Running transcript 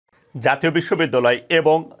জাতীয় বিশ্ববিদ্যালয়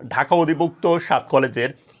এবং ঢাকা অধিভুক্ত 7 কলেজের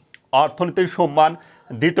অর্থনীতি সম্মান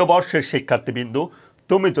দ্বিতীয় বর্ষের শিক্ষার্থীবৃন্দু,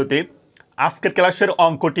 তুমি যদি আজকের ক্লাসের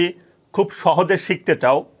অঙ্কটি খুব সহজে শিখতে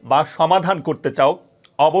চাও বা সমাধান করতে চাও,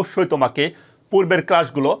 অবশ্যই তোমাকে পূর্বের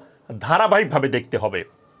ক্লাসগুলো ধারাবাহিকভাবে দেখতে হবে।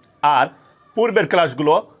 আর পূর্বের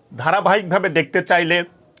ক্লাসগুলো ধারাবাহিকভাবে দেখতে চাইলে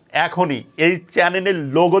এখনই এই চ্যানেলের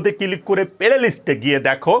লোগোতে ক্লিক করে প্লে লিস্টে গিয়ে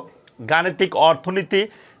দেখো, গাণিতিক অর্থনীতি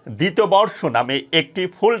দ্বিতীয় বর্ষ নামে একটি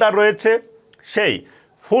ফোল্ডার রয়েছে। সেই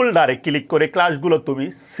ফোল্ডারে ক্লিক করে ক্লাসগুলো তুমি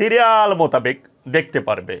সিরিয়াল মোতাবেক দেখতে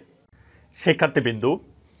পারবে। শিক্ষার্থীবৃন্দু,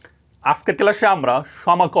 আজকের ক্লাসে আমরা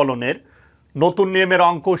সমাকলনের নতুন নিয়মের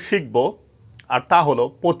অঙ্ক শিখব, আর তা হলো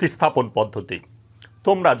প্রতিস্থাপন পদ্ধতি।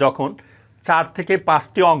 তোমরা যখন 4 থেকে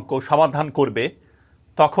 5টি অঙ্ক সমাধান করবে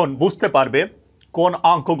তখন বুঝতে পারবে কোন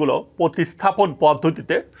অঙ্কগুলো প্রতিস্থাপন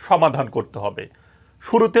পদ্ধতিতে সমাধান করতে হবে।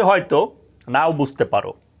 শুরুতে হয়তো নাও বুঝতে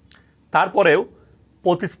পারো, তারপরেও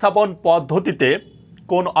প্রতিস্থাপন পদ্ধতিতে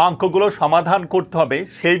কোন অঙ্কগুলো সমাধান করতে হবে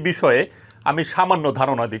সেই বিষয়ে আমি সামান্য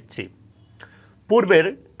ধারণা দিচ্ছি। পূর্বের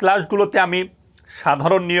ক্লাসগুলোতে আমি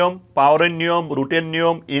সাধারণ নিয়ম, পাওয়ারের নিয়ম, রুটের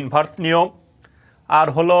নিয়ম, ইনভার্স নিয়ম আর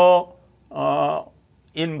হলো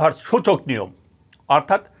ইনভার্স সূচক নিয়ম,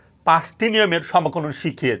 অর্থাৎ 5টি নিয়মের সমাকলন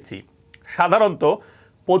শিখিয়েছি। সাধারণত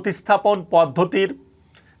প্রতিস্থাপন পদ্ধতির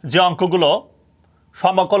যে অঙ্কগুলো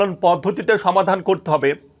সমাকলন পদ্ধতিতে সমাধান করতে হবে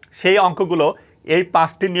সেই অঙ্কগুলো এই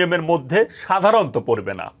 5টি নিয়মের মধ্যে সাধারণত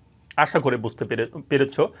পড়বে না। আশা করি বুঝতে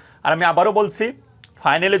পেরেছ। আর আমি আবারও বলছি,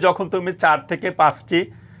 ফাইনালে যখন তুমি 4 থেকে 5টি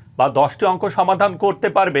বা 10টি অঙ্ক সমাধান করতে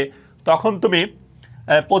পারবে তখন তুমি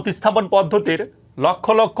প্রতিস্থাপন পদ্ধতির লক্ষ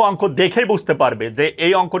লক্ষ অঙ্ক দেখেই বুঝতে পারবে যে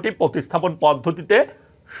এই অঙ্কটি প্রতিস্থাপন পদ্ধতিতে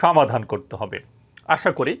সমাধান করতে হবে।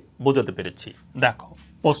 আশা করি বোঝাতে পেরেছি। দেখো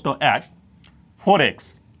প্রশ্ন 1, 4x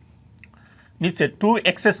নিচে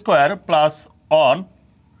 2x² প্লাস 1,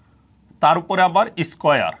 তার উপরে আবার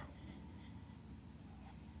স্কোয়ার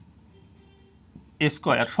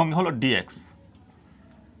সঙ্গে হলো dx।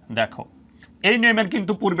 দেখো এই নিয়মের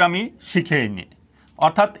কিন্তু পূর্বে আমি শিখেইনি,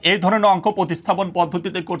 অর্থাৎ এই ধরনের অঙ্ক প্রতিস্থাপন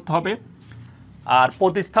পদ্ধতিতে করতে হবে। আর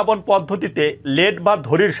প্রতিস্থাপন পদ্ধতিতে লেট বা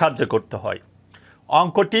ধরির সাহায্যে করতে হয়।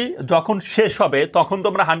 অঙ্কটি যখন শেষ হবে তখন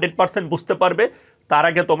তোমরা 100% বুঝতে পারবে, তার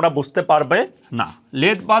আগে তোমরা বুঝতে পারবে না।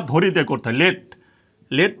 লেট বা ধরি দিয়ে করতে হয়।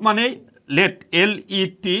 লেট মানে লেট,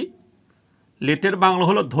 LET, লেটের বাংলা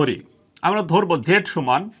হলো ধরি। আমরা ধরবো জেড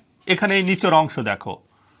সমান, এখানে এই নিচের অংশ দেখো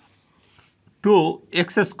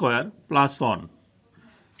 2x² প্লাস 1।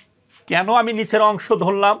 কেন আমি নিচের অংশ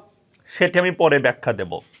ধরলাম সেটি আমি পরে ব্যাখ্যা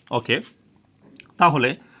দেব। ওকে, তাহলে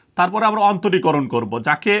তারপরে আমরা অন্তরীকরণ করব,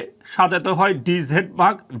 যাকে সাজাতে হয় dz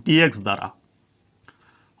ভাগ dx দ্বারা,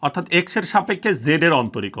 অর্থাৎ x এর সাপেক্ষে z এর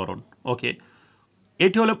অন্তরীকরণ। ওকে,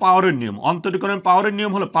 এটি হলো পাওয়ারের নিয়ম। অন্তরীকরণ পাওয়ারের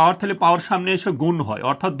নিয়ম হলো পাওয়ার থেকে পাওয়ার সামনে এসে গুণ হয়,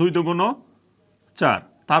 অর্থাৎ 2 দুগুণ 4,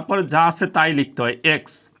 তারপরে যা আছে তাই লিখতে হয় x।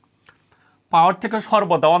 পাওয়ার থেকে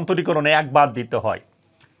সর্বদা অন্তরীকরণে 1 বাদ দিতে হয়।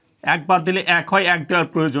 1 বাদ দিলে 1 হয়, 1 দেওয়ার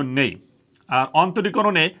প্রয়োজন নেই। আর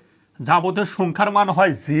অন্তরীকরণে যাবতীয় সংখ্যার মান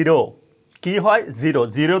হয় 0। কি হয়?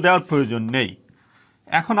 0 দেওয়ার প্রয়োজন নেই।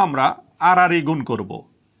 এখন আমরা আর গুণ করব,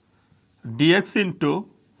 dx ইন্টু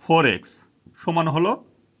 4x সমান হলো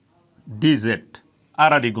dz।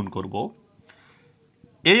 আর গুণ করব।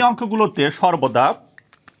 এই অঙ্কগুলোতে সর্বদা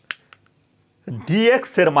dx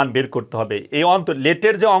এর মান বের করতে হবে। এই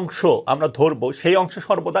লেটের যে অংশ আমরা ধরবো সেই অংশে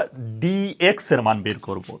সর্বদা dx এর মান বের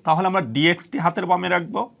করব। তাহলে আমরা dxটি হাতের বামে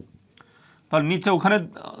রাখবো। তাহলে নিচে ওখানে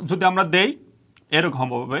যদি আমরা দেই এরকম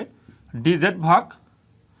হবে dz ভাগ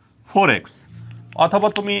 4x, অথবা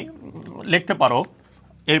তুমি লিখতে পারো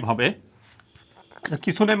এইভাবে,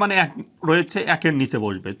 কিছু নেই মানে 1 রয়েছে, 1-এর নিচে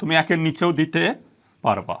বসবে। তুমি 1-এর নিচেও দিতে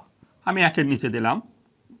পারবা। আমি 1-এর নিচে দিলাম,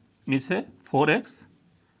 নিচে 4x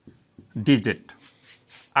dz।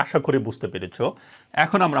 আশা করি বুঝতে পেরেছ।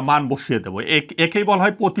 এখন আমরা মান বসিয়ে দেবো। একেই বলা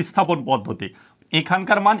হয় প্রতিস্থাপন পদ্ধতি।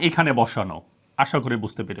 এখানকার মান এখানে বসানো। আশা করি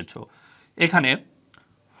বুঝতে পেরেছ। এখানে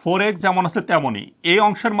 4x যেমন আছে তেমনই এই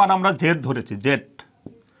অংশের মান আমরা z ধরেছি, z,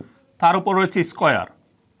 তার উপর রয়েছে স্কোয়ার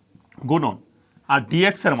গুণন, আর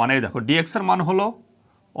dx এর মান এই দেখো, dx এর মান হলো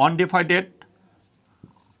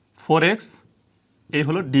 1/4x, এই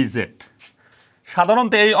হলো dz।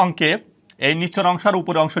 সাধারণত এই অঙ্কে এই নিচের অংশ আর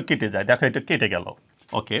উপরের অংশ কেটে যায়। দেখো এটা কেটে গেল।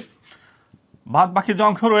 ওকে, বাদ বাকি যে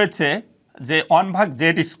অংশ রয়েছে যে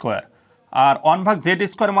 1/z², আর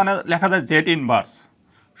 1/z² মানে লেখা যায় z ইনভার্স,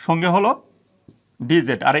 সঙ্গে হলো dz,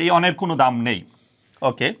 আর এই অনের কোনো দাম নেই।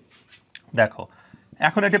 ওকে, দেখো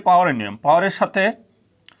এখন এটি পাওয়ারের নিয়ম। পাওয়ারের সাথে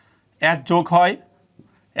 1 যোগ হয়,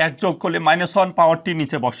 1 যোগ করলে -1 পাওয়ারটি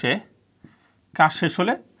নিচে বসে, কাজ শেষ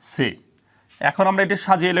হলে সে। এখন আমরা এটি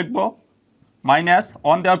সাজিয়ে লিখব,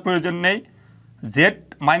 -1 দেওয়ার প্রয়োজন নেই, z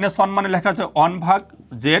 -1 মানে লেখা আছে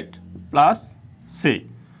 1/z প্লাস সি।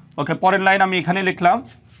 ওকে, পরের লাইন আমি এখানে লিখলাম।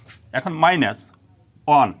 এখন minus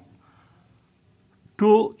 1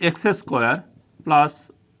 2x² plus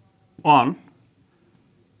 1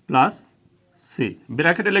 plus C.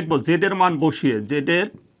 ব্র্যাকেটে লিখবো জেডের মান বসিয়ে, জেডের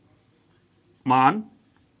মান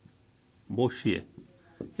বসিয়ে।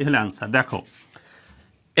 এ হলে অ্যান্সার। দেখো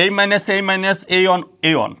এই মাইনাস এই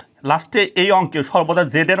অন লাস্টে এই অঙ্কে সর্বদা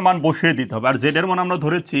জেডের মান বসিয়ে দিতে হবে। আর জেডের মান আমরা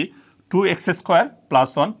ধরেছি 2x²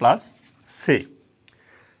 প্লাস 1 প্লাস সি।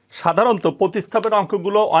 সাধারণত প্রতিস্থাপনের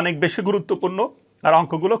অঙ্কগুলো অনেক বেশি গুরুত্বপূর্ণ, আর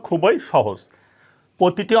অঙ্কগুলো খুবই সহজ।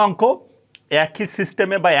 প্রতিটি অঙ্ক একই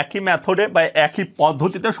সিস্টেমে বা একই মেথডে বা একই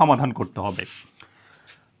পদ্ধতিতে সমাধান করতে হবে।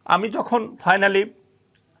 আমি যখন ফাইনালি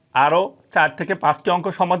আরও 4 থেকে 5টি অঙ্ক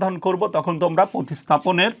সমাধান করব, তখন তোমরা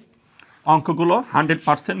প্রতিস্থাপনের অঙ্কগুলো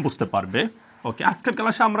 100% বুঝতে পারবে। ওকে, আজকের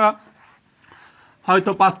ক্লাসে আমরা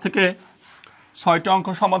হয়তো 5 থেকে 6টি অঙ্ক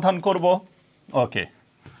সমাধান করব। ওকে,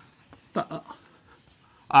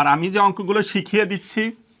 আর আমি যে অঙ্কগুলো শিখিয়ে দিচ্ছি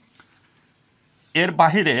এর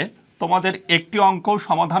বাহিরে তোমাদের একটি অঙ্ক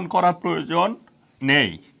সমাধান করার প্রয়োজন নেই।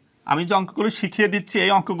 আমি যে অঙ্কগুলো শিখিয়ে দিচ্ছি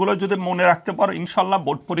এই অঙ্কগুলো যদি মনে রাখতে পারো, ইনশাল্লাহ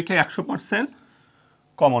বোর্ড পরীক্ষায় 100%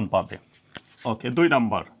 কমন পাবে। ওকে, 2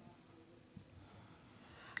 নম্বর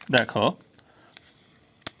দেখো,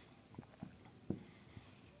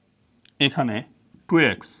 এখানে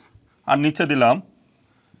 2x আর নিচে দিলাম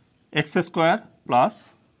x² প্লাস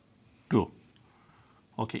 2।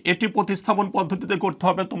 ওকে, এটি প্রতিস্থাপন পদ্ধতিতে করতে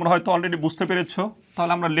হবে। তোমরা হয়তো অলরেডি বুঝতে পেরেছো।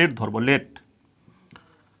 তাহলে আমরা লেট ধরবো, লেট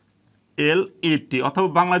LET, অথবা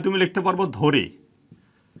বাংলায় তুমি লিখতে পারবো ধরি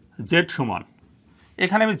জেড সমান।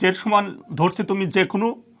 এখানে আমি জেড সমান ধরছি, তুমি যে কোনো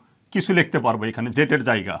কিছু লিখতে পারবো এখানে জেডের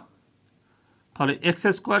জায়গা। তাহলে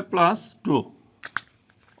x² প্লাস 2।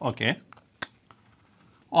 ওকে,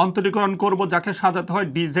 অন্তরীকরণ করব যাকে সাজাতে হয়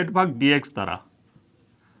dz ভাগ dx দ্বারা।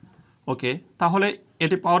 ওকে, তাহলে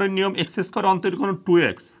এটি পাওয়ারের নিয়ম, x² অন্তরীকরণ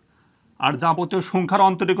 2x, আর যাবতীয় সংখ্যার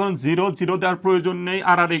অন্তরীকরণ 0 0 দেওয়ার প্রয়োজন নেই,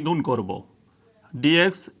 আর গুণ করব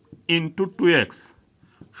dx ইন্টু 2x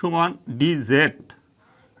সমান dz।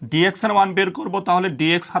 dx এর মান বের করব, তাহলে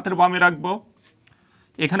dx হাতের বামে রাখবো।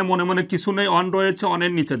 এখানে মনে মনে কিছু নেই, অন রয়েছে,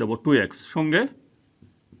 অনের নিচে দেবো 2x সঙ্গে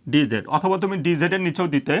dz, অথবা তুমি dz এর নিচেও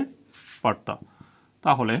দিতে পারতা।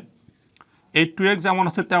 তাহলে এই 2x যেমন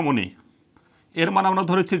আছে তেমনই, এর মান আমরা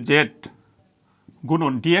ধরেছি z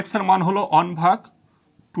গুণন dx এর মান হলো 1 ভাগ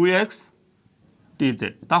 2x dz।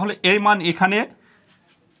 তাহলে এই মান এখানে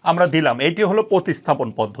আমরা দিলাম। এইটি হলো প্রতিস্থাপন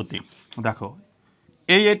পদ্ধতি। দেখো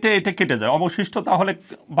এটা কেটে যায়, অবশিষ্ট তাহলে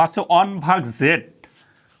বাসে 1 ভাগ z।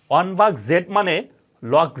 1 ভাগ z মানে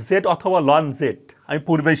লগ z অথবা লন z। আমি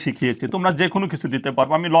পূর্বেই শিখিয়েছি, তোমরা যে কোনো কিছু দিতে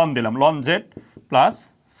পারবো। আমি লন দিলাম, লন z প্লাস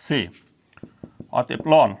সি। অতএব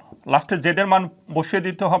লন লাস্টে z এর মান বসিয়ে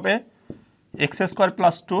দিতে হবে x²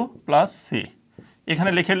 প্লাস 2 প্লাস সি।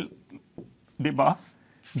 এখানে লিখে দিবা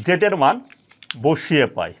z এর মান বসিয়ে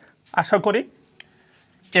পাই। আশা করি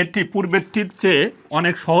এটি পূর্বেরটির চেয়ে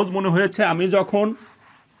অনেক সহজ মনে হয়েছে। আমি যখন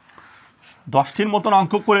 10টির মতন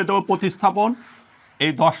অঙ্ক করে দেবো প্রতিস্থাপন,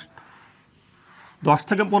 এই 10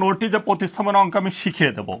 থেকে 15টি যে প্রতিস্থাপন অঙ্ক আমি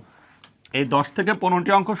শিখিয়ে দেব, এই 10 থেকে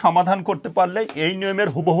 15টি অঙ্ক সমাধান করতে পারলে এই নিয়মের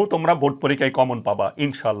হুবহু তোমরা বোর্ড পরীক্ষায় কমন পাবা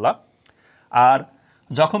ইনশাল্লাহ। আর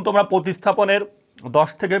যখন তোমরা প্রতিস্থাপনের 10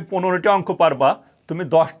 থেকে 15টি অঙ্ক পারবা, তুমি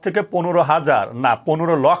 10 থেকে 15,000 না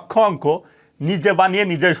 15 লক্ষ অঙ্ক নিজে বানিয়ে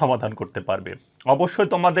নিজেই সমাধান করতে পারবে। অবশ্যই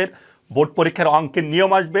তোমাদের বোর্ড পরীক্ষার অঙ্কের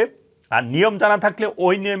নিয়ম আসবে, আর নিয়ম জানা থাকলে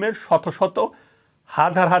ওই নিয়মের শত শত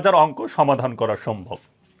হাজার হাজার অঙ্ক সমাধান করা সম্ভব।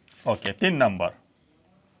 ওকে, 3 নাম্বার।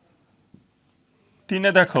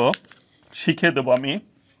 3-এ দেখো শিখিয়ে দেবো আমি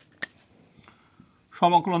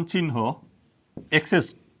সমাকলন চিহ্ন x²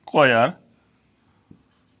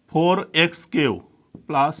 4x³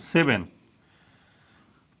 প্লাস 7,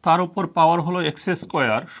 তার উপর পাওয়ার হলো x²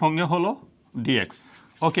 সঙ্গে হলো dx।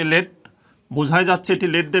 ওকে, লেট বোঝাই যাচ্ছে এটি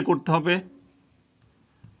লেট দিয়ে করতে হবে।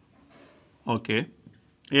 ওকে,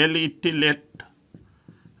 LET লেট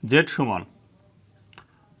z সমান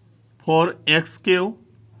 4x³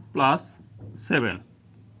 প্লাস 7,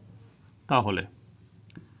 তাহলে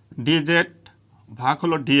dz ভাগ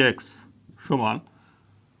হলো dx সমান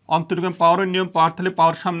অন্তরীকরণ পাওয়ারের নিয়ম, পাওয়ার থাকলে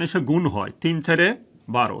পাওয়ার সামনে এসে গুণ হয়, 3 4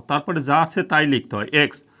 12, তারপরে যা আছে তাই লিখতে হয়।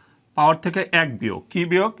 x পাওয়ার থেকে 1 বিয়োগ, কি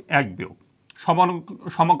বিয়োগ? 1 বিয়োগ।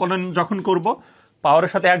 সমাকলন যখন করব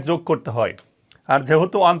পাওয়ারের সাথে 1 যোগ করতে হয়, আর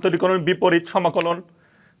যেহেতু অন্তরীকরণ বিপরীত সমাকলন,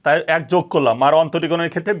 তাই 1 যোগ করলাম। আর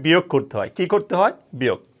অন্তরীকরণের ক্ষেত্রে বিয়োগ করতে হয়, কি করতে হয়?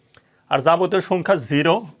 বিয়োগ। আর যাবতীয় সংখ্যা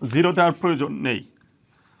 0 0 দেওয়ার প্রয়োজন নেই।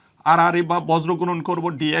 আর বা বজ্রগুণন করব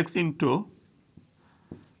dx ইন্টু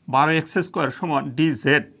 12x² সমান dz।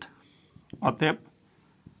 অতএব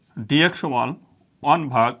dx সমান 1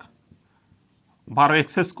 ভাগ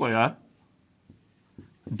 12x²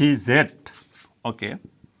 ডিজেড। ওকে,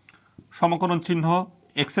 সমকলন চিহ্ন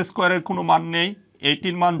এক্স স্কোয়ারের কোনো মান নেই,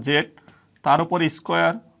 এইটির মান জেড, তার উপর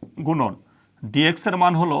স্কোয়ার গুণন ডিএক্সের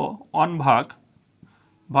মান হলো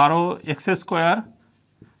 1/12 এক্স স্কোয়ার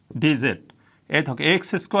ডিজেড। এই থাকে এক্স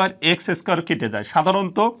স্কোয়ার কেটে যায়,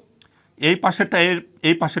 সাধারণত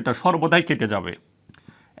এই পাশেটা সর্বদাই কেটে যাবে।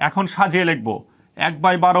 এখন সাজিয়ে লিখব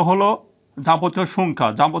 1/12 হলো যাবতীয়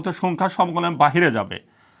সংখ্যা সমকলনের বাহিরে যাবে,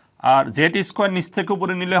 আর জেড স্কোয়ার নিচ থেকে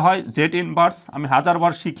উপরে নিলে হয় জেড ইনভার্স। আমি 1000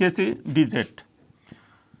 বার শিখিয়েছি ডিজেড।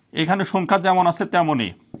 এখানে সংখ্যা যেমন আছে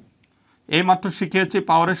তেমনই, এইমাত্র শিখিয়েছি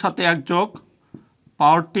পাওয়ারের সাথে 1 যোগ,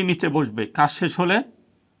 পাওয়ারটি নিচে বসবে, কাজ শেষ হলে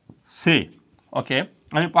সি। ওকে,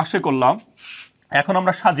 আমি পাশে করলাম। এখন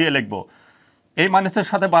আমরা সাজিয়ে লিখব এই মাইনাসের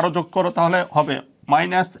সাথে 12 যোগ করো, তাহলে হবে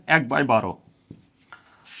 -1/12।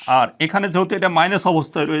 আর এখানে যেহেতু এটা মাইনাস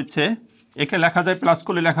অবস্থায় রয়েছে, একে লেখা যায় প্লাস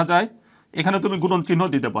করলে লেখা যায়, এখানে তুমি গুণন চিহ্ন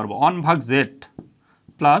দিতে পারবো 1/z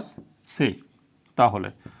প্লাস সি। তাহলে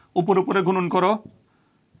উপরে গুণন করো,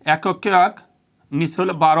 এককে 1, নিচে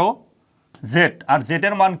হলে 12 জেড, আর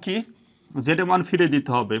জেডের মান কি? জেডের মান ফিরে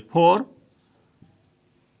দিতে হবে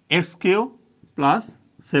 4x³ প্লাস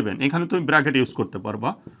 7, এখানে তুমি ব্র্যাকেট ইউজ করতে পারবা,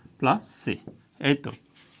 প্লাস সি। এই তো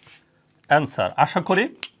অ্যান্সার। আশা করি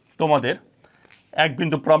তোমাদের এক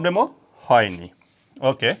বিন্দু প্রবলেমও হয়নি।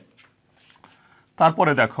 ওকে,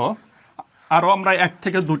 তারপরে দেখো আরও আমরা 1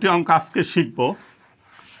 থেকে 2টি অঙ্ক আজকে শিখব।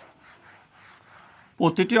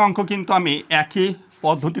 প্রতিটি অঙ্ক কিন্তু আমি একই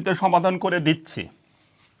পদ্ধতিতে সমাধান করে দিচ্ছি,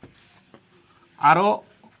 আরও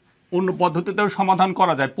অন্য পদ্ধতিতেও সমাধান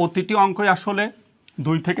করা যায়। প্রতিটি অঙ্কই আসলে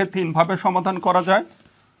 2 থেকে 3 ভাবে সমাধান করা যায়,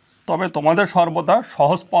 তবে তোমাদের সর্বদা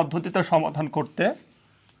সহজ পদ্ধতিতে সমাধান করতে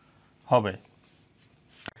হবে।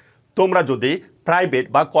 তোমরা যদি প্রাইভেট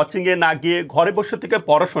বা কোচিংয়ে না গিয়ে ঘরে বসে থেকে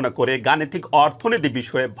পড়াশোনা করে গাণিতিক অর্থনীতি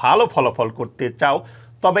বিষয়ে ভালো ফলাফল করতে চাও,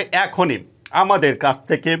 তবে এখনই আমাদের কাছ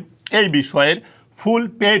থেকে এই বিষয়ের ফুল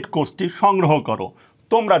পেইড কোর্সটি সংগ্রহ করো।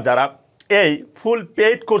 তোমরা যারা এই ফুল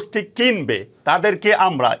পেইড কোর্সটি কিনবে তাদেরকে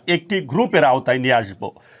আমরা একটি গ্রুপের আওতায় নিয়ে আসব,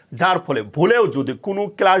 যার ফলে ভুলেও যদি কোনো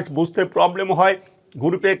ক্লাস বুঝতে প্রবলেম হয়,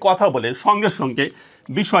 গ্রুপে কথা বলে সঙ্গে সঙ্গে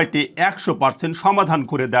বিষয়টি 100% সমাধান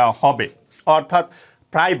করে দেওয়া হবে। অর্থাৎ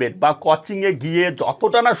প্রাইভেট বা কোচিংয়ে গিয়ে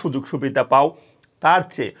যতটা না সুযোগ সুবিধা পাও, তার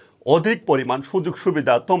চেয়ে অধিক পরিমাণ সুযোগ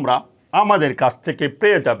সুবিধা তোমরা আমাদের কাছ থেকে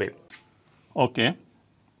পেয়ে যাবে। ওকে,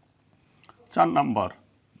 4 নম্বর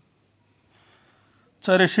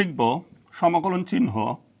 4-এ শিখব সমকলন চিহ্ন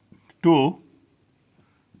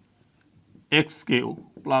 2x³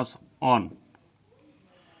 প্লাস 1,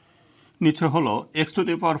 নিচে হলো x⁴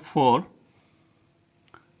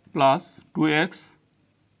 প্লাস 2x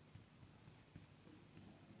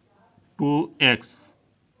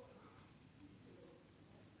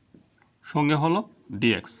সঙ্গে হলো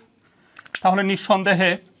dx। তাহলে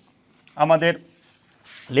নিঃসন্দেহে আমাদের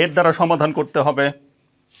লেট দ্বারা সমাধান করতে হবে।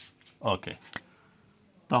 ওকে,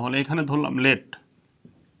 তাহলে এখানে ধরলাম লেট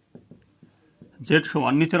z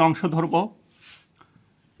সমান, নিচের অংশ ধরব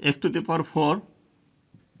x⁴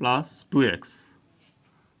 প্লাস 2x।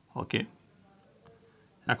 ওকে,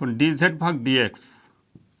 এখন dz ভাগ dx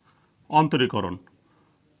অন্তরীকরণ,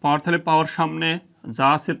 পাওয়ার তাহলে পাওয়ার সামনে যা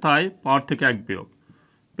আছে তাই, পাওয়ার থেকে 1 বিয়োগ,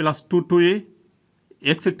 প্লাস 2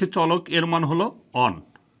 x একটি চলক, এর মান হলো 1।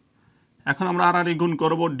 এখন আমরা আর গুণ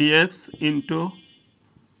করব dx ইন্টু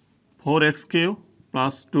 4x³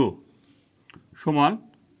 প্লাস 2 সমান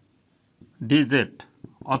dz।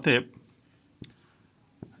 অতএব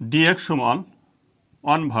dx সমান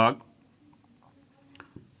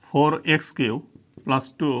 1/4x³ প্লাস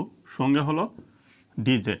 2 সঙ্গে হলো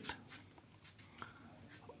dz।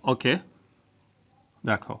 ওকে,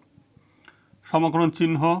 দেখো সমকলন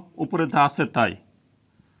চিহ্ন উপরে যা আছে তাই,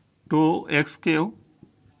 2x³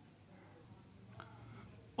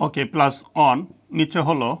 ওকে প্লাস 1, নিচে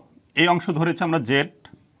হলো এই অংশ ধরেছি আমরা z।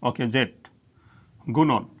 ওকে, z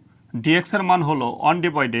গুণন dx এর মান হলো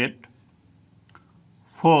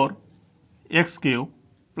 1/4x³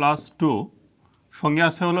 প্লাস 2 সঙ্গে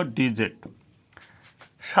আছে হলো dz।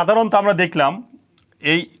 সাধারণত আমরা দেখলাম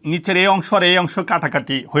এই নিচের এই অংশ আর এই অংশ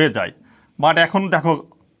কাটাকাটি হয়ে যায়, বাট এখন দেখো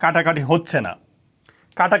কাটাকাটি হচ্ছে না।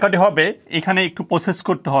 কাটাকাটি হবে, এখানে একটু প্রসেস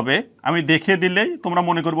করতে হবে। আমি দেখিয়ে দিলেই তোমরা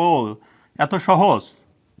মনে করবো ও এত সহজ।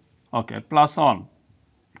 ওকে, প্লাস 1,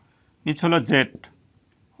 নিচে হলো z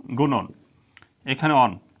গুণন এখানে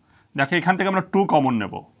 1। দেখো এখান থেকে আমরা 2 কমন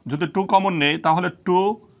নেব, যদি 2 কমন নেই তাহলে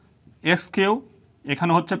 2x³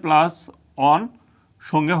 এখানে হচ্ছে প্লাস 1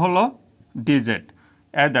 সঙ্গে হলো dz।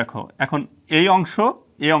 দেখো এখন এই অংশ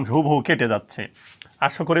হুবহু কেটে যাচ্ছে।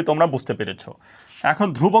 আশা করি তোমরা বুঝতে পেরেছ। এখন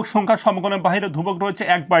ধ্রুবক সংখ্যা সমকলনের বাইরে ধ্রুবক রয়েছে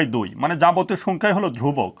 1/2, মানে যাবতীয় সংখ্যাই হলো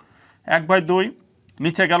ধ্রুবক। 1/2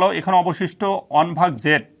 নিচে গেল, এখানে অবশিষ্ট 1/z,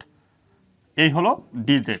 এই হলো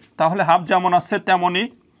dz। তাহলে হাফ যেমন আছে তেমনই,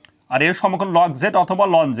 আর এর সমকলন লগ জেড অথবা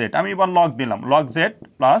লন জেড। আমি এবার লগ দিলাম, লগ জেড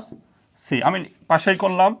প্লাস সি, আমি পাশেই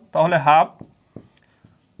করলাম। তাহলে হাফ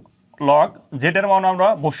লগ জেডের মান আমরা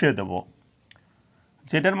বসিয়ে দেব।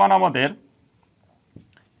 জেডের মান আমাদের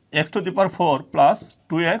x⁴ plus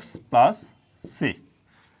 2x plus C,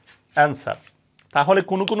 answer. তাহলে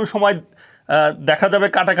কোনো সময় দেখা যাবে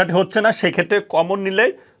কাটাকাটি হচ্ছে না, সেক্ষেত্রে কমন নিলে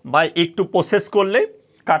বা একটু প্রসেস করলে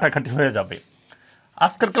কাটাকাটি হয়ে যাবে।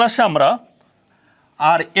 আজকের ক্লাসে আমরা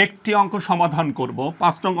আর একটি অঙ্ক সমাধান করব।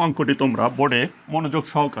 5 নং অঙ্কটি তোমরা বোর্ডে মনোযোগ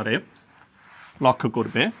সহকারে লক্ষ্য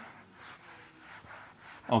করবে।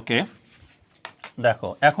 ওকে, দেখো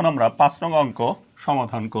এখন আমরা 5 নং অঙ্ক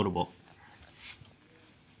সমাধান করব।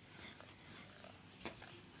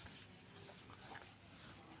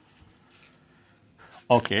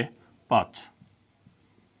 ওকে,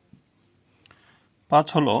 5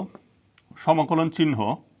 হলো সমকলন চিহ্ন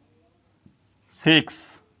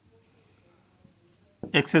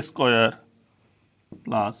 6x²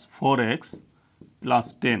 প্লাস 4x প্লাস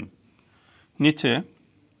 10, নিচে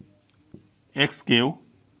x³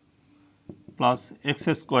 plus x²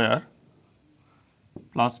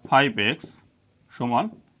 plus 5x সমান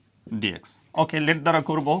dx। ওকে, লেট দ্বারা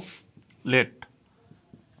করব, লেট।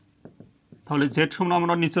 তাহলে জেড সমান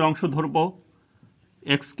আমরা নিচের অংশ ধরব,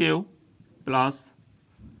 x³ plus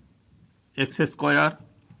x²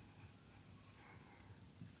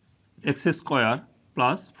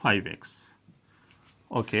 plus 5x।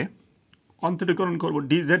 ওকে, অন্তরীকরণ করব,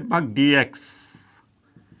 dz ভাগ dx।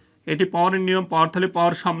 এটি পাওয়ারের নিয়ম, পাওয়ার থাকলে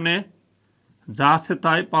পাওয়ার সামনে যা আছে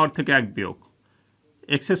তাই, পাওয়ার থেকে 1 বিয়োগ।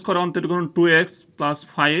 x² অন্তরীকরণ 2x প্লাস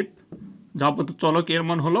 5, যাবত চলক এর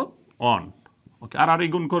মান হলো 1। ওকে, আর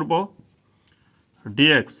গুণ করব,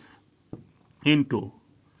 dx into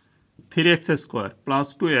 3x² plus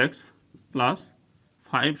 2x plus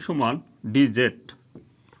 5 সমান dz।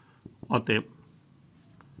 অতএব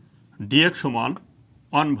dx সমান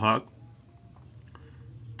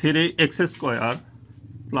 1/3x²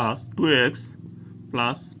 প্লাস 2x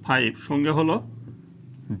প্লাস 5 সঙ্গে হলো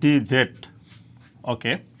dz।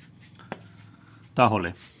 ওকে, তাহলে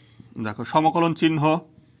দেখো সমকলন চিহ্ন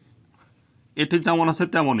এটি যেমন আছে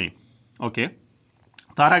তেমনই। ওকে,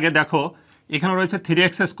 তার আগে দেখো এখানে রয়েছে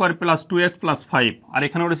 3x² প্লাস 2x প্লাস 5, আর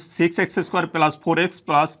এখানে রয়েছে 6x² প্লাস 4x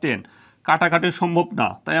প্লাস 10। কাটাকাটি সম্ভব না,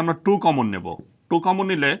 তাই আমরা 2 কমন নেব। 2 কমন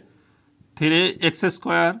নিলে 3x²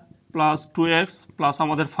 প্লাস 2x প্লাস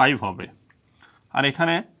আমাদের 5 হবে, আর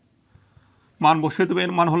এখানে মান বসিয়ে দেবে।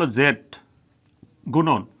 এর মান হলো z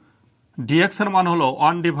গুণন dx এর মান হলো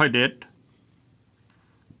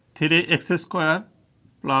 1/3x²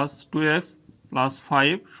 প্লাস 2x প্লাস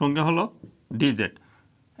 5 সঙ্গে হলো dz।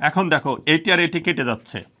 এখন দেখো এটি আর এটি কেটে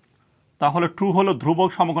যাচ্ছে, তাহলে 2 হলো ধ্রুবক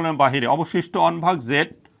সমকলনের বাহিরে, অবশিষ্ট 1/z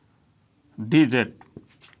dz।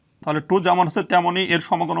 তাহলে 2 যেমন আছে তেমনই, এর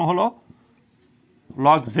সমকলন হলো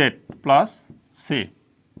log z প্লাস c,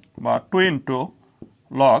 বা 2 ইন্টু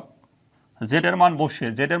log z এর মান বসিয়ে,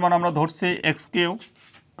 z এর মান আমরা ধরছি x³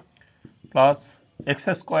 plus x²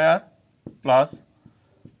 plus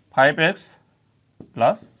 5x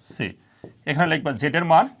plus c। এখানে লিখবা z এর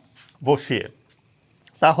মান বসিয়ে।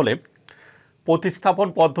 তাহলে প্রতিস্থাপন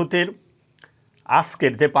পদ্ধতির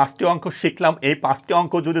আজকের যে 5টি অঙ্ক শিখলাম, এই 5টি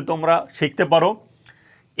অঙ্ক যদি তোমরা শিখতে পারো,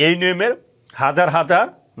 এই নিয়মের হাজার হাজার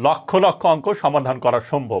লক্ষ লক্ষ অঙ্ক সমাধান করা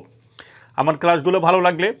সম্ভব। আমার ক্লাসগুলো ভালো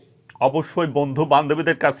লাগলে অবশ্যই বন্ধু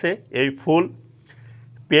বান্ধবীদের কাছে এই ফুল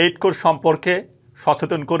পেইড কোর্স সম্পর্কে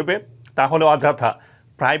সচেতন করবে। তাহলে অযথা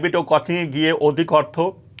প্রাইভেট ও কোচিংয়ে গিয়ে অধিক অর্থ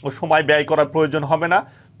ও সময় ব্যয় করার প্রয়োজন হবে না।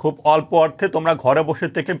 খুব অল্প অর্থে তোমরা ঘরে বসে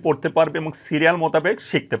থেকে পড়তে পারবে এবং সিরিয়াল মোতাবেক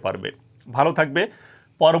শিখতে পারবে। ভালো থাকবে।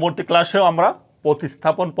 পরবর্তী ক্লাসেও আমরা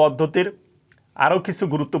প্রতিস্থাপন পদ্ধতির আরও কিছু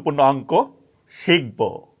গুরুত্বপূর্ণ অঙ্ক শিখব।